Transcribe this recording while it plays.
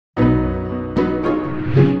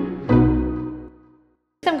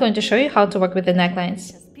going to show you how to work with the necklines.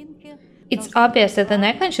 It's obvious that the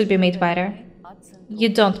neckline should be made wider. You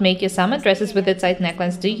don't make your summer dresses with the tight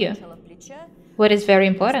necklines, do you? What is very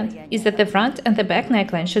important is that the front and the back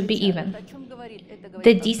neckline should be even.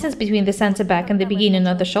 The distance between the center back and the beginning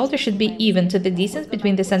of the shoulder should be even to the distance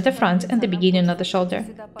between the center front and the beginning of the shoulder.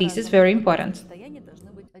 This is very important.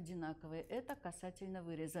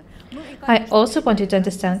 I also want you to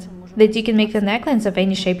understand that you can make the necklines of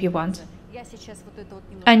any shape you want.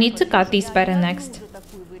 I need to cut this pattern next.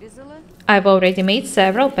 I've already made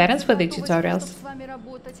several patterns for the tutorials.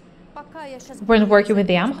 When working with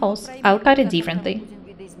the armholes, I'll cut it differently.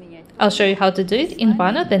 I'll show you how to do it in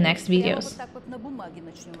one of the next videos.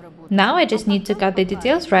 Now I just need to cut the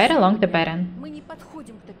details right along the pattern.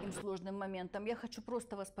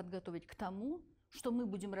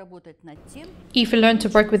 If you learn to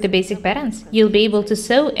work with the basic patterns, you'll be able to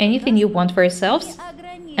sew anything you want for yourselves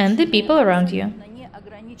and the people around you.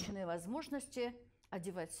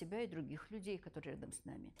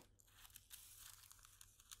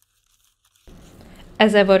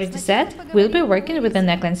 As I've already said, we'll be working with the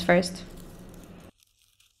necklines first.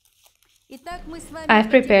 I've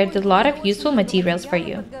prepared a lot of useful materials for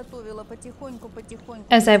you.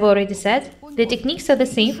 As I've already said, the techniques are the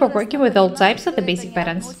same for working with all types of the basic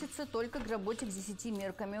patterns.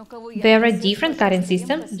 There are different cutting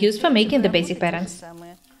systems used for making the basic patterns.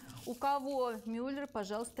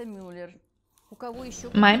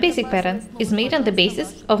 My basic pattern is made on the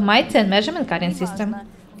basis of my 10 measurement cutting system.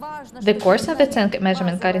 The course of the 10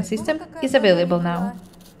 measurement cutting system is available now.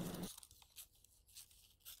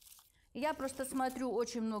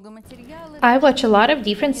 I watch a lot of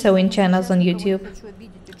different sewing channels on YouTube.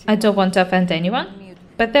 I don't want to offend anyone,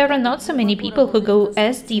 but there are not so many people who go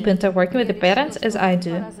as deep into working with the patterns as I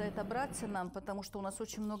do.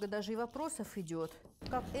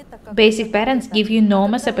 Basic patterns give you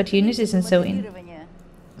enormous opportunities in sewing.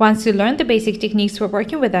 Once you learn the basic techniques for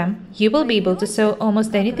working with them, you will be able to sew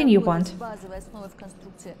almost anything you want.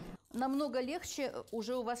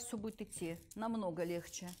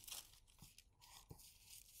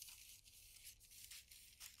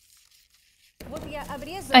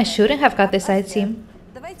 I shouldn't have cut the side seam.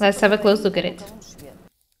 Let's have a close look at it.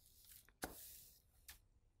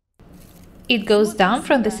 It goes down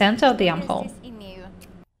from the center of the armhole.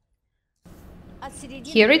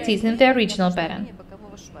 Here it is in the original pattern.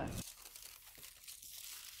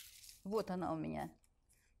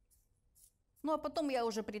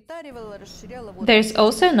 There's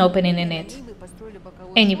also an opening in it.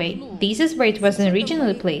 Anyway, this is where it was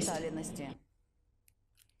originally placed.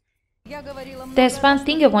 There's one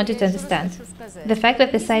thing I wanted to understand. The fact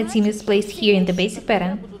that the side seam is placed here in the basic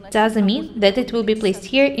pattern doesn't mean that it will be placed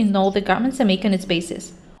here in all the garments I make on its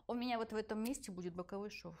basis.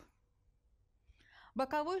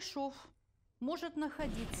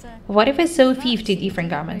 What if I sew 50 different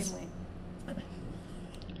garments?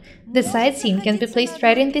 The side seam can be placed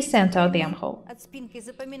right in the center of the armhole.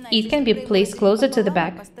 It can be placed closer to the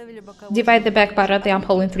back. Divide the back part of the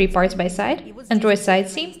armhole in 3 parts by side and draw a side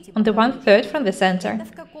seam on the 1/3 from the center.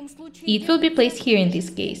 It will be placed here in this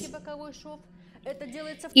case.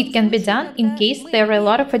 It can be done in case there are a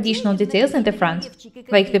lot of additional details in the front,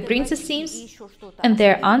 like the princess seams, and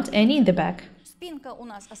there aren't any in the back.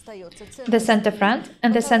 The center front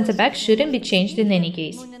and the center back shouldn't be changed in any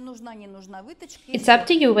case. It's up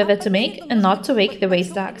to you whether to make and not to make the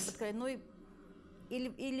waist ducks.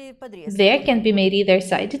 There can be made either a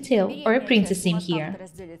side detail or a princess seam here.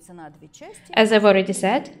 As I've already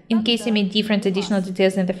said, in case you made different additional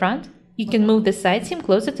details in the front, you can move the side seam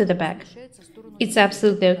closer to the back. It's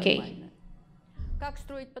absolutely okay.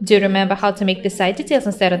 Do remember how to make the side details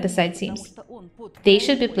instead of the side seams. They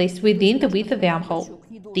should be placed within the width of the armhole.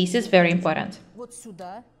 This is very important.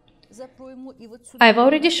 I've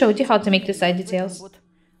already showed you how to make the side details.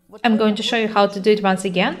 I'm going to show you how to do it once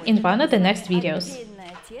again in one of the next videos.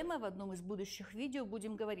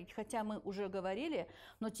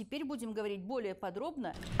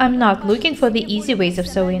 I'm not looking for the easy ways of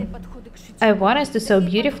sewing. I want us to sew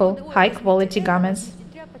beautiful, high-quality garments.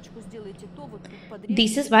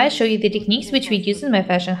 This is why I show you the techniques which we use in my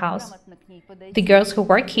fashion house. The girls who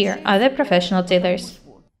work here are the professional tailors.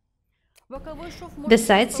 The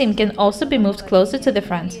side seam can also be moved closer to the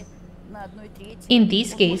front. In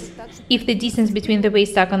this case, if the distance between the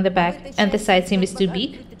waist tuck on the back and the side seam is too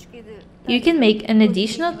big, you can make an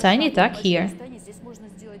additional tiny tuck here.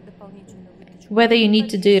 Whether you need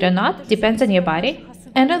to do it or not depends on your body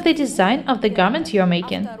and on the design of the garment you are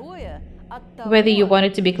making, whether you want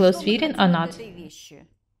it to be close-fitting or not,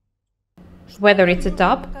 whether it's a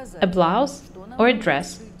top, a blouse, or a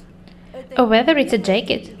dress. or whether it's a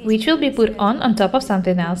jacket, which will be put on top of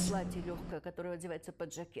something else. Которая одевается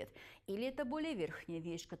под жакет, или это более верхняя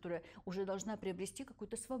вещь, которая уже должна приобрести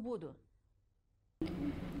какую-то свободу.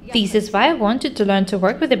 This is why I want you to learn to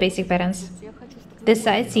work with the basic patterns. The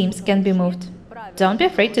side seams can be moved. Don't be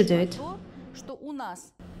afraid to do it.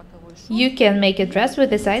 You can make a dress with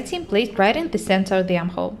the side seam placed right in the center of the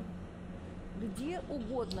armhole.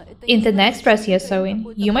 In the next dress you're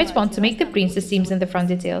sewing, you might want to make the princess seams in the front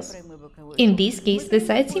details. In this case, the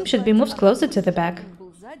side seam should be moved closer to the back.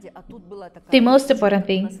 The most important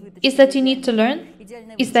thing is that you need to learn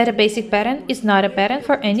is that a basic pattern is not a pattern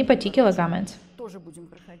for any particular garment.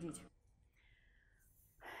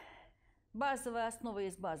 Базовая основа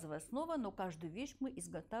есть базовая основа, но каждую вещь мы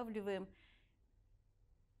изготавливаем.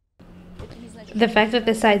 The fact that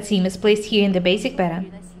the side seam is placed here in the basic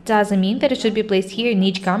pattern doesn't mean that it should be placed here in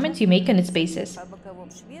each garment you make on its basis.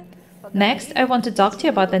 Next, I want to talk to you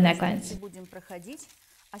about the necklines.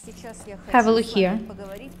 Have a look here.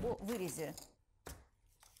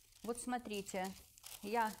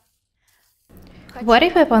 What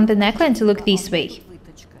if I want the neckline to look this way?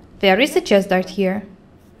 There is a chest dart here.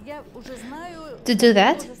 To do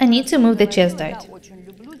that, I need to move the chest dart.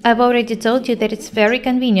 I've already told you that it's very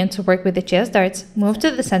convenient to work with the chest darts moved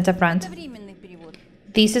to the center front.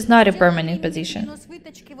 This is not a permanent position.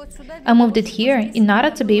 I moved it here in order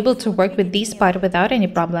to be able to work with this part without any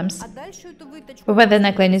problems. When the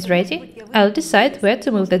neckline is ready, I'll decide where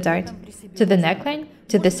to move the dart. To the neckline,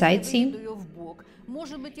 to the side seam.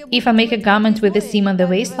 If I make a garment with a seam on the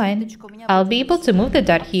waistline, I'll be able to move the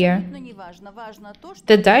dart here.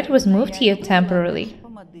 The dart was moved here temporarily.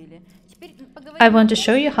 I want to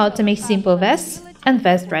show you how to make simple vests and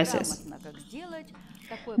vest dresses.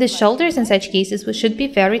 The shoulders in such cases should be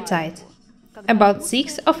very tight, about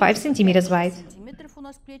 6 or 5 centimeters wide.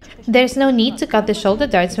 There is no need to cut the shoulder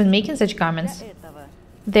darts when making such garments.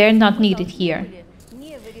 They are not needed here.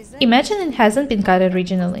 Imagine it hasn't been cut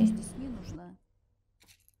originally.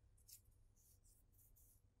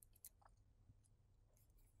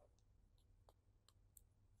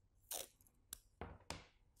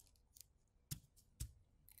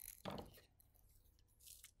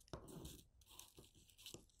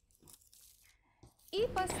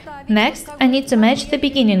 Next, I need to match the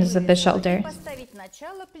beginnings of the shoulder.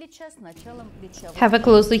 Have a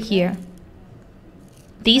close look here.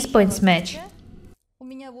 These points match.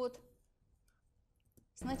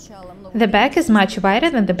 The back is much wider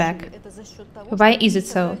than the back. Why is it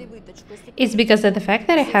so? It's because of the fact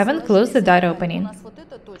that I haven't closed the dart opening.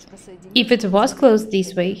 If it was closed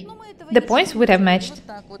this way, the points would have matched.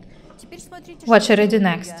 What should I do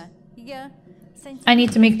next? I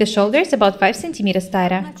need to make the shoulders about 5 centimeters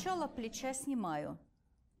tighter.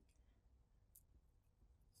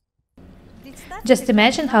 Just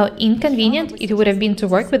imagine how inconvenient it would have been to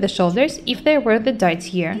work with the shoulders if there were the darts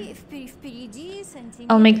here.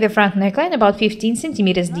 I'll make the front neckline about 15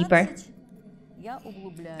 centimeters deeper.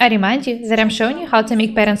 I remind you that I'm showing you how to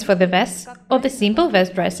make patterns for the vests or the simple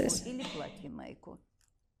vest dresses.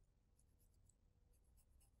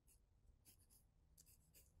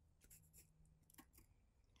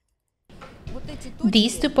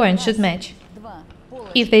 These 2 points should match.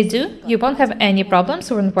 If they do, you won't have any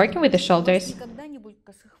problems when working with the shoulders.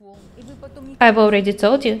 I've already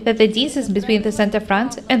told you that the distance between the center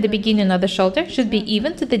front and the beginning of the shoulder should be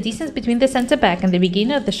even to the distance between the center back and the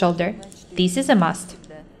beginning of the shoulder. This is a must.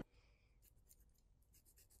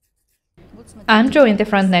 I'm drawing the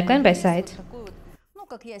front neckline by side.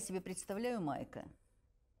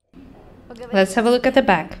 Let's have a look at the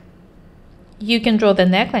back. You can draw the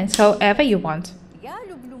necklines however you want.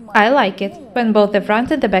 I like it when both the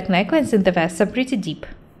front and the back necklines in the vest are pretty deep.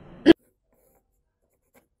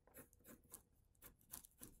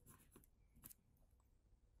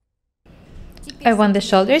 I want the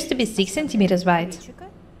shoulders to be 6 centimeters wide.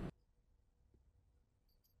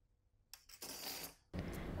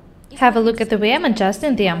 Have a look at the way I'm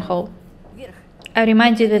adjusting the armhole. I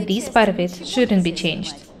remind you that this part of it shouldn't be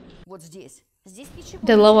changed.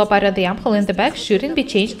 The lower part of the armhole in the back shouldn't be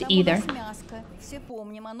changed either.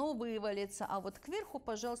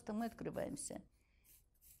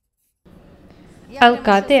 I'll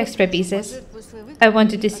cut the extra pieces. I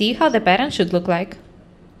want you to see how the pattern should look like.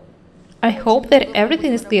 I hope that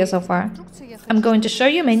everything is clear so far. I'm going to show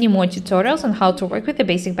you many more tutorials on how to work with the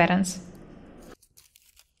basic patterns.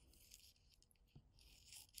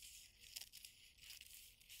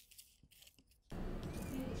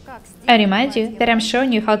 I remind you that I'm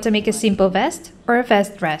showing you how to make a simple vest or a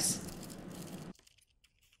vest dress.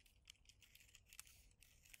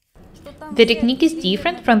 The technique is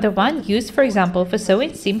different from the one used, for example, for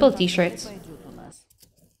sewing simple t-shirts.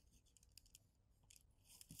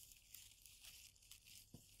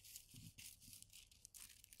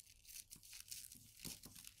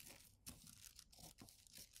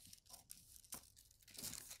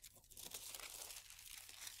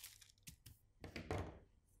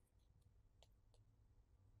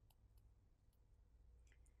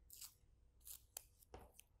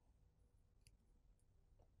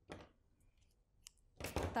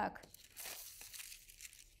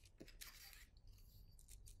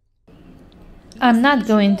 I'm not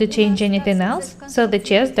going to change anything else, so the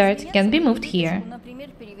chest dart can be moved here.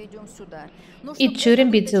 It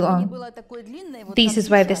shouldn't be too long. This is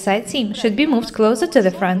why the side seam should be moved closer to the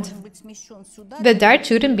front. The dart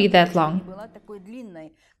shouldn't be that long.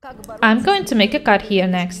 I'm going to make a cut here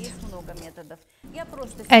next.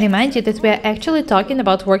 I remind you that we are actually talking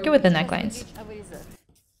about working with the necklines.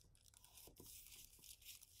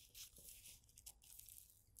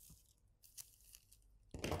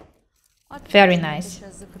 Very nice.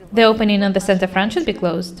 The opening on the center front should be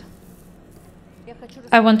closed.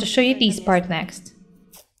 I want to show you this part next.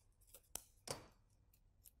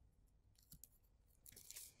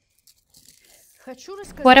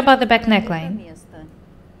 What about the back neckline?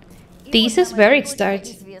 This is where it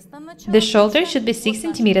starts. The shoulder should be 6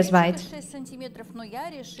 cm wide.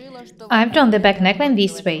 I've drawn the back neckline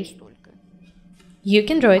this way. You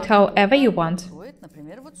can draw it however you want.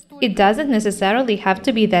 It doesn't necessarily have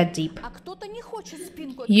to be that deep.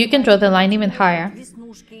 You can draw the line even higher.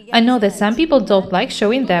 I know that some people don't like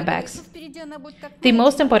showing their backs. The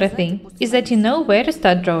most important thing is that you know where to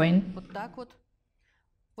start drawing.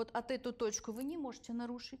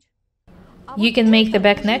 You can make the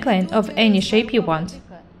back neckline of any shape you want.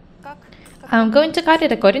 I'm going to cut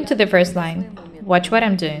it according to the first line. Watch what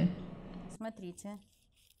I'm doing.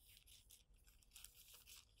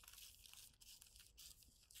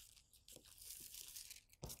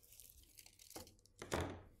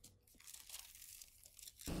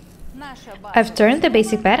 I've turned the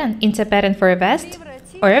basic pattern into a pattern for a vest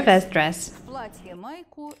or a vest dress.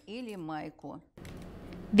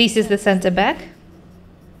 This is the center back.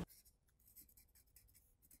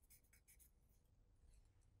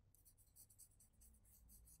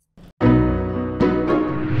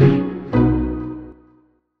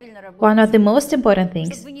 One of the most important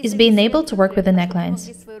things is being able to work with the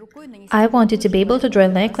necklines. I want you to be able to draw a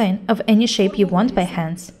neckline of any shape you want by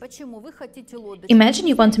hands. Imagine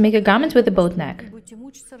you want to make a garment with a boat neck.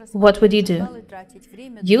 What would you do?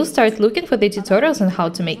 You'll start looking for the tutorials on how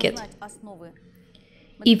to make it.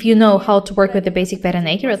 If you know how to work with the basic pattern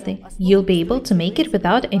accurately, you'll be able to make it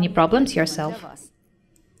without any problems yourself.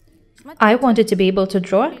 I want you to be able to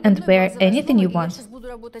draw and wear anything you want.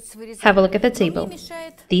 Have a look at the table.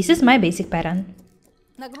 This is my basic pattern.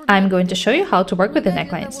 I'm going to show you how to work with the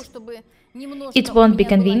necklines. It won't be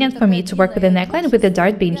convenient for me to work with the neckline with the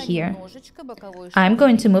dart being here. I'm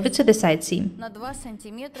going to move it to the side seam.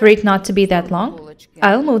 For it not to be that long,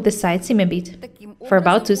 I'll move the side seam a bit, for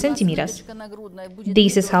about 2 centimeters.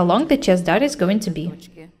 This is how long the chest dart is going to be.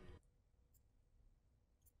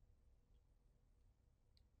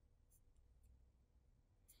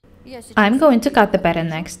 I'm going to cut the pattern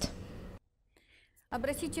next.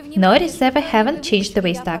 Notice that I haven't changed the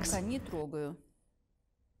waist tucks.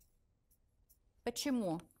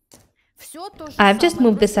 I've just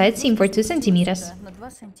moved the side seam for 2 centimeters.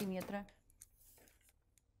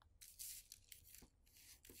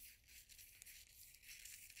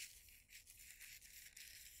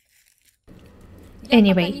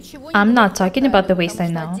 Anyway, I'm not talking about the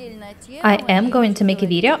waistline now. I am going to make a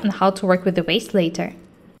video on how to work with the waist later.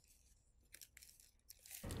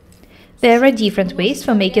 There are different ways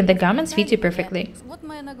for making the garments fit you perfectly.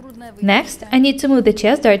 Next, I need to move the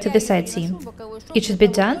chest dart to the side seam. It should be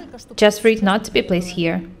done just for it not to be placed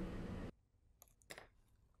here.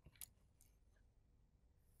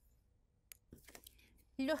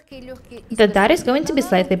 The dart is going to be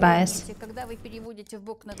slightly biased.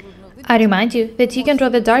 I remind you that you can draw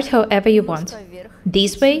the dart however you want.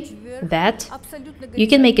 This way, that. You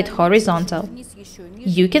can make it horizontal.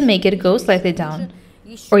 You can make it go slightly down,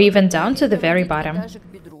 or even down to the very bottom.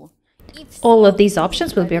 All of these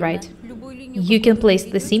options will be right. You can place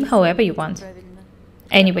the seam however you want.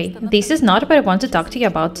 Anyway, this is not what I want to talk to you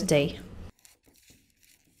about today.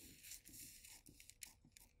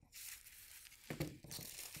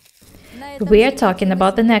 We are talking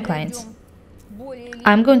about the necklines.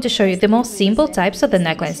 I'm going to show you the most simple types of the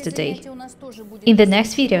necklines today. In the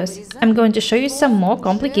next videos, I'm going to show you some more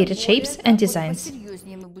complicated shapes and designs.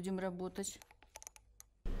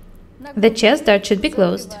 The chest dart should be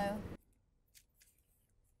closed.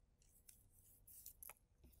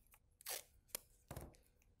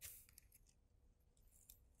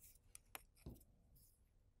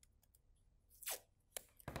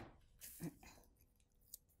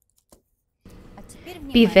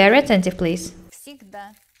 Be very attentive, please.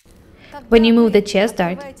 When you move the chest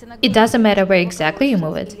dart, it doesn't matter where exactly you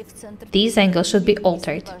move it. These angles should be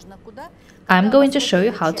altered. I'm going to show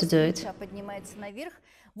you how to do it.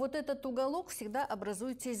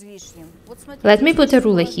 Let me put a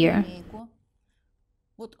ruler here.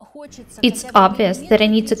 It's obvious that I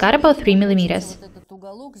need to cut about 3 millimeters.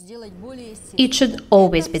 It should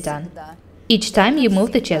always be done. Each time you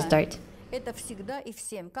move the chest dart. Это всегда и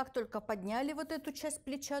всем. Как только подняли вот эту часть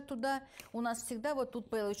плеча туда, у нас всегда вот тут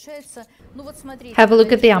получается, ну вот смотрите. Have a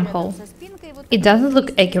look at the armhole. It doesn't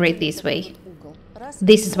look accurate this way.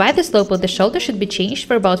 This is why the slope of the shoulder should be changed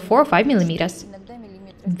for about 4 or 5 millimeters.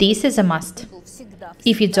 This is a must.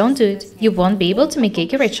 If you don't do it, you won't be able to make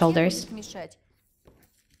accurate shoulders.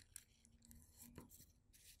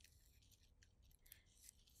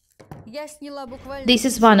 This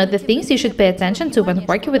is one of the things you should pay attention to when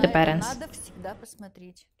working with the patterns.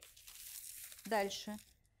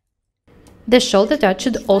 The shoulder dart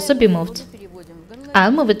should also be moved.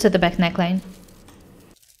 I'll move it to the back neckline.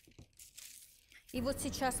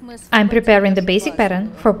 I'm preparing the basic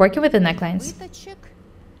pattern for working with the necklines.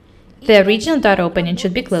 The original dart opening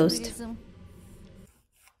should be closed.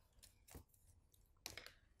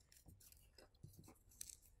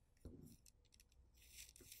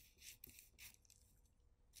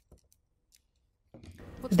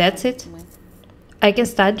 That's it. I can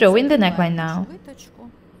start drawing the neckline now.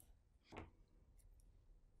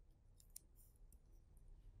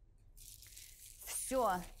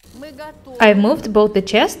 I've moved both the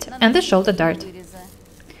chest and the shoulder dart.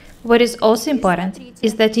 What is also important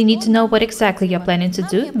is that you need to know what exactly you're planning to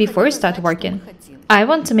do before you start working. I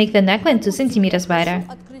want to make the neckline 2 centimeters wider.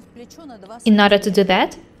 In order to do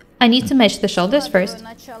that, I need to match the shoulders first,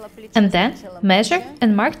 and then measure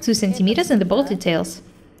and mark 2 centimeters in the bolt details.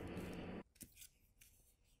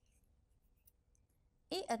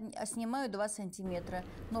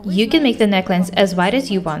 You can make the necklines as wide as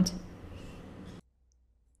you want.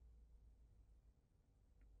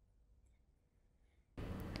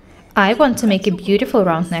 I want to make a beautiful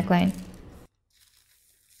round neckline.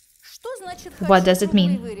 What does it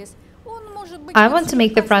mean? I want to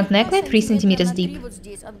make the front neckline 3 centimeters deep.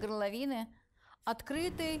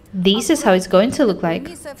 This is how it's going to look like.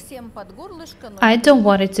 I don't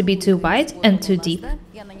want it to be too wide and too deep.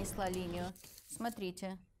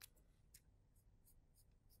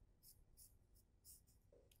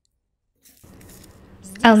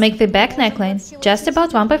 I'll make the back neckline just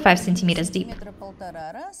about 1.5 centimeters deep.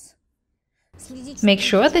 Make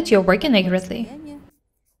sure that you're working accurately.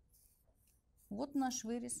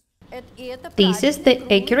 This is the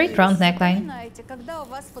accurate round neckline.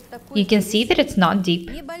 You can see that it's not deep.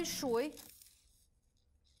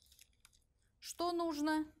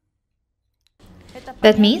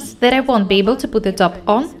 That means that I won't be able to put the top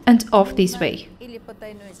on and off this way.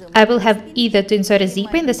 I will have either to insert a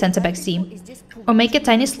zipper in the center back seam or make a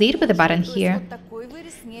tiny slit with a button here.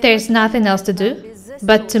 There's nothing else to do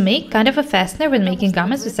but to make kind of a fastener when making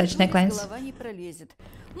garments with such necklines.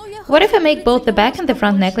 What if I make both the back and the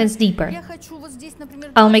front necklines deeper?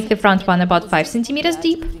 I'll make the front one about 5 centimeters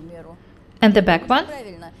deep and the back one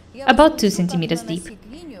about 2 centimeters deep.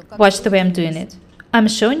 Watch the way I'm doing it. I'm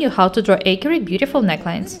showing you how to draw accurate, beautiful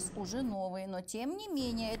necklines.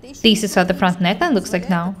 This is how the front neckline looks like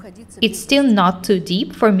now. It's still not too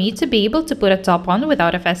deep for me to be able to put a top on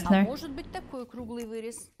without a fastener.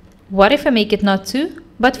 What if I make it not 2,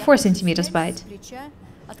 but 4 centimeters wide?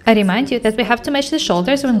 I remind you that we have to match the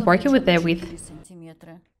shoulders when working with their width.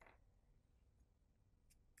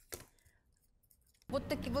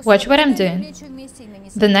 Watch what I'm doing.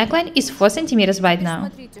 The neckline is 4 centimeters wide now.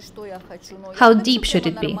 How deep should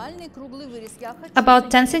it be? About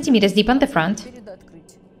 10 centimeters deep on the front.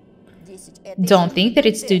 Don't think that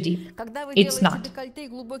it's too deep. It's not.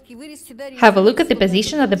 Have a look at the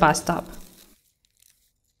position of the bust top.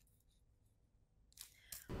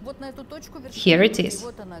 Here it is.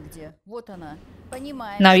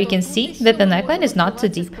 Now you can see that the neckline is not too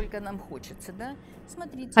deep.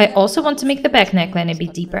 I also want to make the back neckline a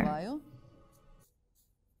bit deeper.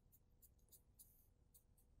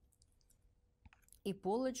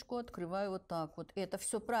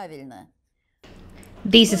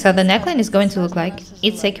 This is how the neckline is going to look like.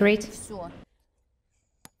 It's accurate.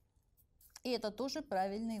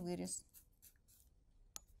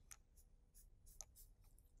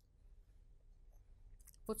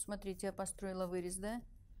 Вот смотрите, я построила вырез, да?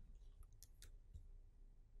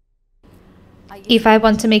 If I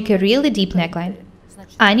want to make a really deep neckline,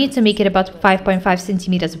 I need to make it about 5.5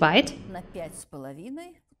 centimeters wide. На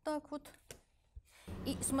 5,5, вот так вот.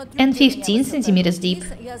 and 15 centimeters deep.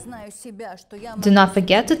 Do not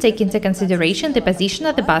forget to take into consideration the position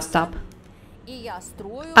of the bust top.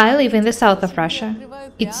 I live in the south of Russia.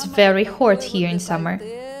 It's very hot here in summer.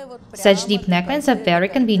 Such deep necklines are very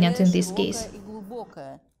convenient in this case.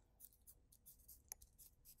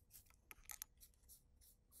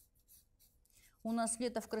 У нас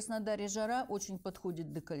лето в Краснодаре жара, очень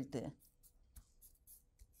подходит декольте.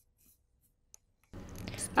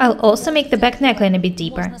 I'll also make the back neckline a bit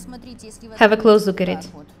deeper. Have a close look at it.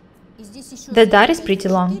 The dart is pretty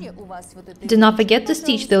long. Do not forget to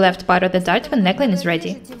stitch the left part of the dart when neckline is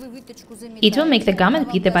ready. It will make the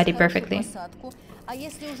garment fit the body perfectly.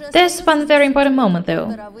 There's one very important moment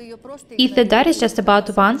though. If the dart is just about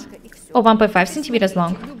 1 or 1.5 centimeters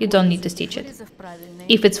long, you don't need to stitch it.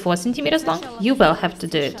 If it's 4 centimeters long, you will have to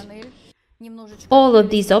do it. All of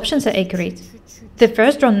these options are accurate. The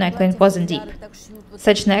first drawn neckline wasn't deep.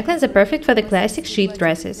 Such necklines are perfect for the classic sheath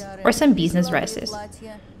dresses or some business dresses.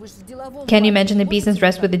 Can you imagine a business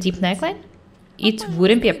dress with a deep neckline? It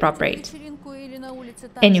wouldn't be appropriate.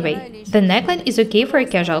 Anyway, the neckline is okay for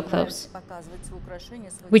casual clothes,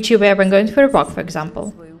 which you wear when going for a walk, for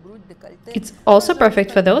example. It's also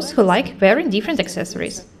perfect for those who like wearing different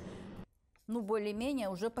accessories.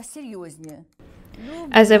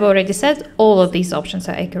 As I've already said, all of these options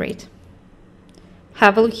are accurate.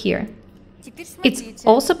 Have a look here. It's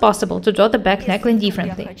also possible to draw the back neckline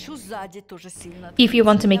differently. If you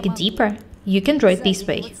want to make it deeper, you can draw it this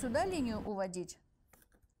way.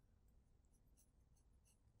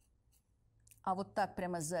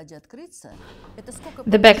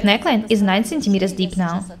 The back neckline is 9 centimeters deep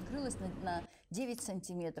now.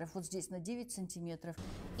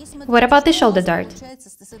 What about the shoulder dart?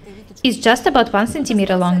 It's just about 1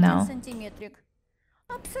 centimeter long now.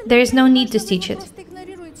 There is no need to stitch it.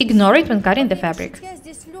 Ignore it when cutting the fabric.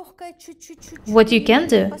 What you can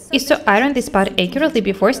do is to iron this part accurately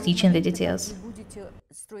before stitching the details.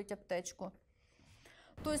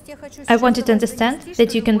 I want you to understand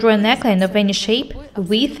that you can draw a neckline of any shape,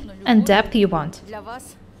 width and depth you want.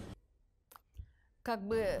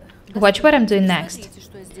 Watch what I'm doing next.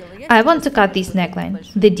 I want to cut this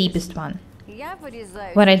neckline, the deepest one.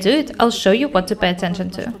 When I do it, I'll show you what to pay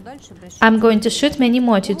attention to. I'm going to shoot many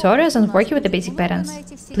more tutorials on working with the basic patterns.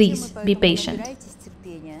 Please, be patient.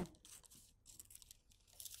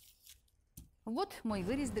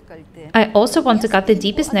 I also want to cut the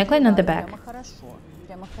deepest neckline on the back.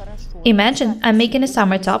 Imagine I'm making a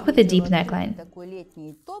summer top with a deep neckline.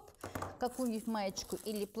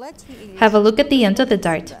 Have a look at the end of the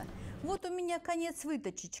dart.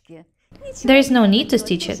 There is no need to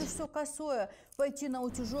stitch it.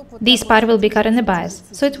 This part will be cut in a bias,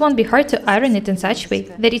 so it won't be hard to iron it in such a way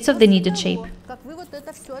that it's of the needed shape.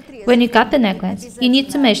 When you cut the necklines, you need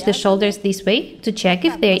to measure the shoulders this way to check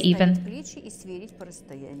if they are even.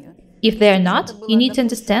 If they are not, you need to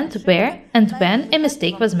understand where and when a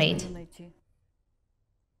mistake was made.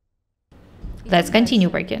 Let's continue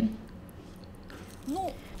working.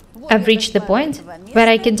 I've reached the point where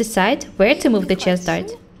I can decide where to move the chest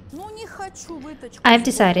dart. I've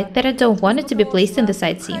decided that I don't want it to be placed in the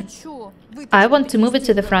side seam. I want to move it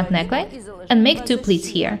to the front neckline and make 2 pleats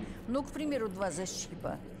here.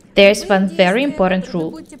 There's one very important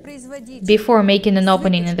rule. Before making an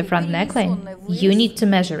opening in the front neckline, you need to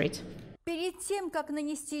measure it.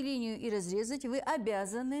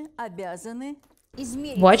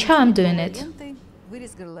 Watch how I'm doing it.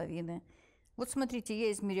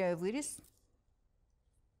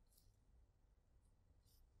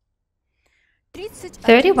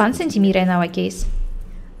 31 centimeter in our case.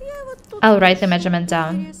 I'll write the measurement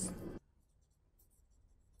down.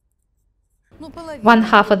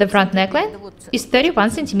 1/2 of the front neckline is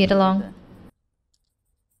 31 centimeter long.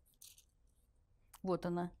 Вот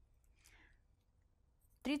она.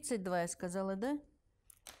 32 я сказала, да?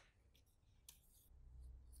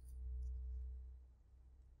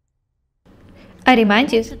 I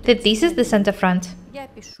remind you that this is the center front. Я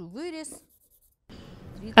пишу вырез.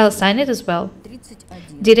 I'll sign it as well.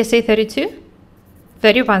 Did I say 32?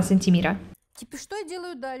 31 centimeter. Теперь что я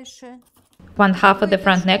делаю дальше? 1/2 of the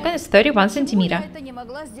front neckline is 31 centimeter.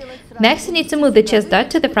 Next, I need to move the chest dart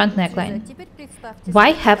to the front neckline.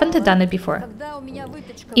 Why haven't I done it before?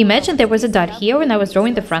 Imagine there was a dart here when I was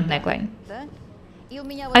drawing the front neckline.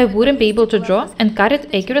 I wouldn't be able to draw and cut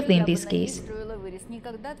it accurately in this case.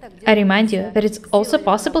 I remind you that it's also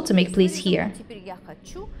possible to make pleats here.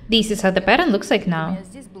 This is how the pattern looks like now.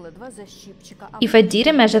 If I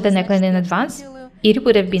didn't measure the neckline in advance, it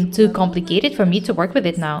would have been too complicated for me to work with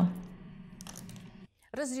it now.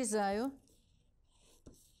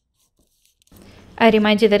 I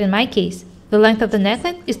remind you that in my case, The length of the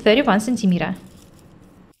neckline is 31 cm.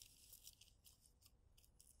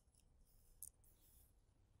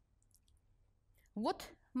 Вот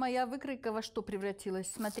моя выкройка во что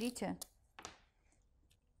превратилась, смотрите.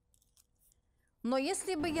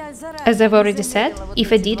 As I've already said,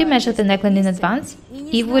 if I didn't measure the neckline in advance,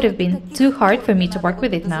 it would have been too hard for me to work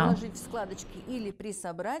with it now.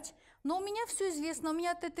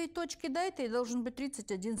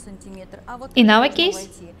 In our case,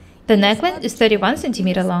 the neckline is 31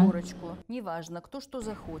 cm long.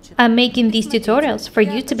 I'm making these tutorials for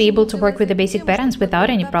you to be able to work with the basic patterns without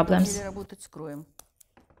any problems.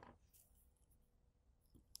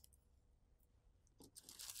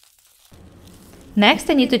 Next,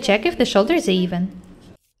 I need to check if the shoulders are even.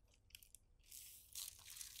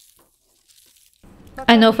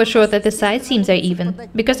 I know for sure that the side seams are even,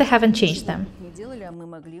 because I haven't changed them.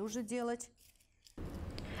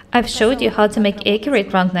 I've showed you how to make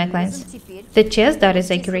accurate round necklines. The chest dot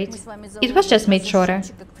is accurate. It was just made shorter.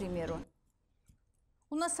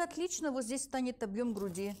 У нас отлично вот здесь станет объем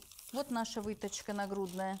груди. Вот наша выточка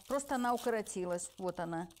нагрудная. Просто она укоротилась. Вот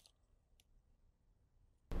она.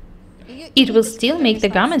 It will still make the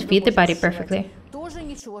garment fit the body perfectly. Тоже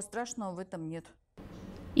ничего страшного в этом нет.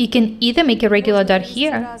 You can either make a regular dot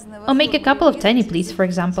here, or make a couple of tiny pleats, for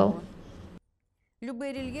example.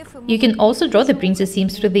 You can also draw the princess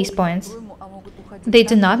seams through these points. They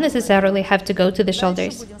do not necessarily have to go to the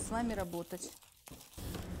shoulders.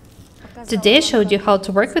 Today I showed you how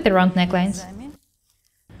to work with the round necklines.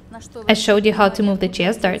 I showed you how to move the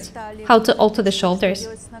chest darts, how to alter the shoulders,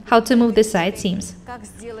 how to move the side seams.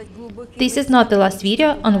 This is not the last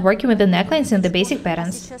video on working with the necklines in the basic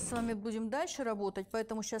patterns.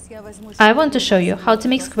 I want to show you how to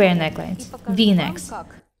make square necklines, V-necks,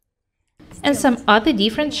 and some other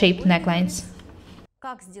different shaped necklines.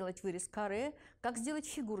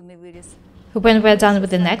 When we're done with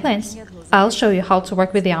the necklines, I'll show you how to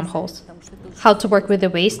work with the armholes, how to work with the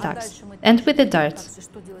waist tucks and with the darts,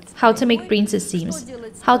 how to make princess seams,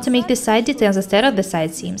 how to make the side details instead of the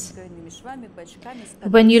side seams.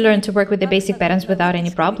 When you learn to work with the basic patterns without any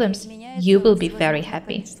problems, you will be very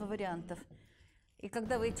happy.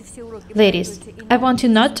 Ladies, I want you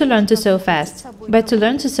not to learn to sew fast, but to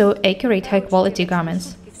learn to sew accurate, high-quality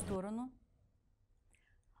garments.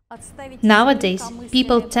 Nowadays,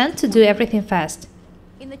 people tend to do everything fast.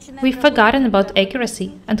 We've forgotten about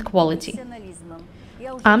accuracy and quality.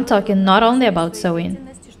 I'm talking not only about sewing.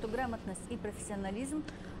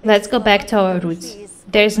 Let's go back to our roots.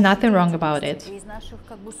 There's nothing wrong about it.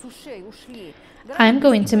 I'm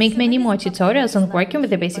going to make many more tutorials on working with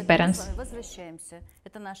the basic patterns.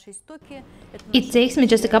 It takes me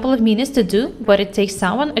just a couple of minutes to do what it takes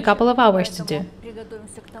someone a couple of hours to do.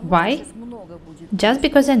 Why? Just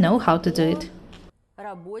because I know how to do it.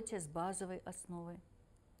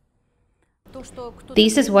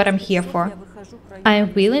 This is what I'm here for. I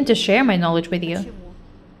am willing to share my knowledge with you.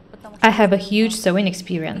 I have a huge sewing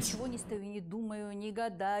experience.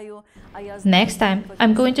 Next time,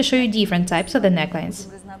 I'm going to show you different types of the necklines.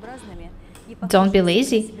 Don't be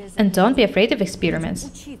lazy and don't be afraid of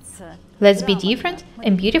experiments. Let's be different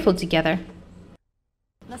and beautiful together.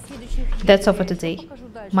 That's all for today.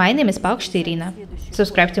 My name is Paukšte Irina.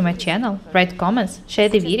 Subscribe to my channel, write comments, share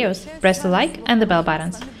the videos, press the like and the bell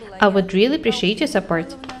buttons. I would really appreciate your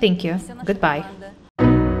support. Thank you. Goodbye.